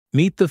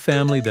Meet the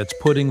family that's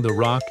putting the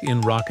rock in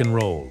rock and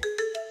roll.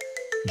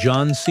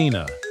 John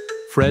Cena,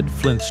 Fred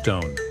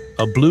Flintstone,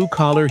 a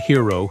blue-collar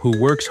hero who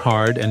works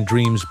hard and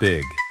dreams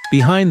big.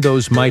 Behind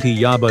those mighty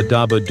Yabba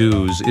Dabba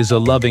Doos is a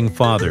loving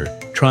father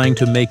trying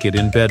to make it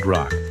in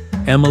Bedrock.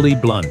 Emily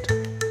Blunt,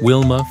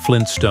 Wilma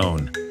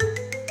Flintstone.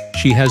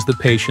 She has the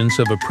patience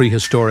of a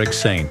prehistoric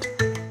saint,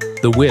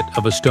 the wit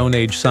of a Stone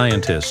Age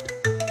scientist,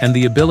 and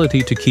the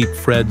ability to keep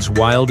Fred's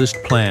wildest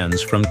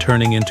plans from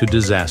turning into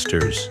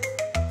disasters.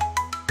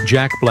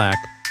 Jack Black,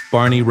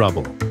 Barney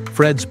Rubble,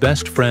 Fred's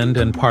best friend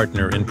and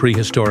partner in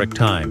prehistoric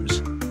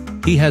times.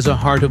 He has a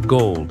heart of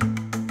gold,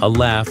 a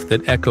laugh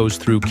that echoes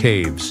through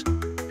caves,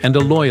 and a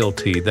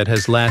loyalty that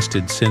has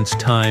lasted since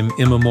time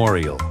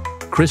immemorial.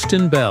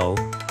 Kristen Bell,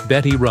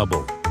 Betty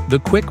Rubble, the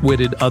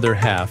quick-witted other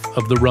half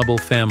of the Rubble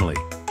family.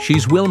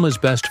 She's Wilma's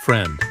best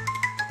friend,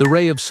 the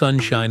ray of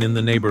sunshine in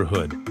the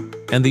neighborhood,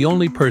 and the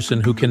only person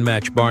who can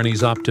match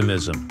Barney's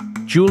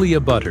optimism.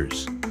 Julia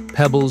Butters,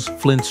 Pebbles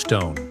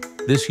Flintstone.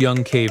 This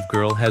young cave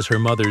girl has her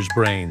mother's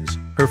brains,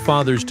 her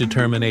father's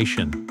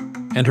determination,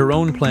 and her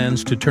own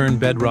plans to turn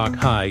Bedrock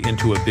High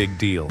into a big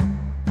deal.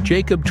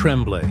 Jacob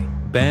Tremblay,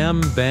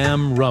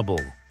 Bamm-Bamm Rubble,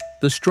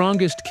 the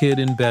strongest kid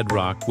in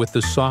Bedrock with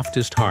the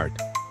softest heart.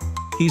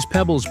 He's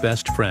Pebbles'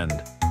 best friend,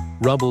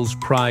 Rubble's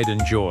pride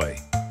and joy.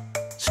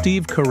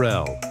 Steve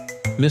Carell,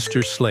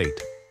 Mr.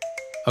 Slate,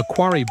 a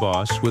quarry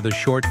boss with a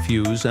short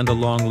fuse and a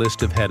long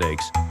list of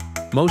headaches,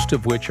 most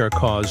of which are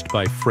caused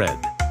by Fred.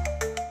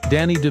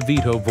 Danny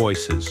DeVito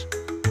voices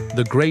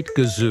the great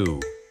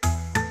Gazoo.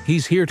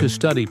 He's here to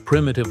study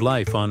primitive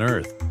life on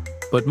Earth,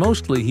 but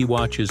mostly he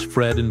watches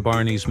Fred and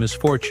Barney's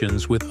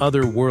misfortunes with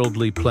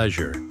otherworldly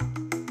pleasure.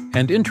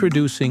 And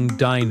introducing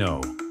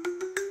Dino.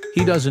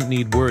 He doesn't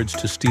need words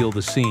to steal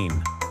the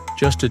scene,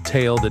 just a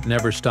tail that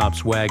never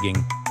stops wagging,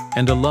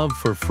 and a love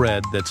for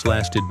Fred that's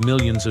lasted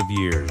millions of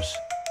years.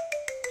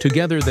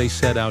 Together they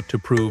set out to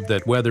prove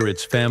that whether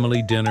it's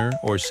family dinner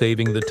or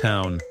saving the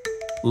town,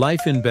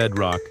 life in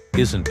Bedrock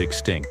isn't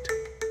extinct.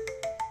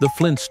 The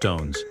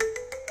Flintstones,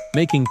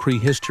 making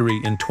prehistory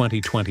in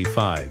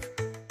 2025.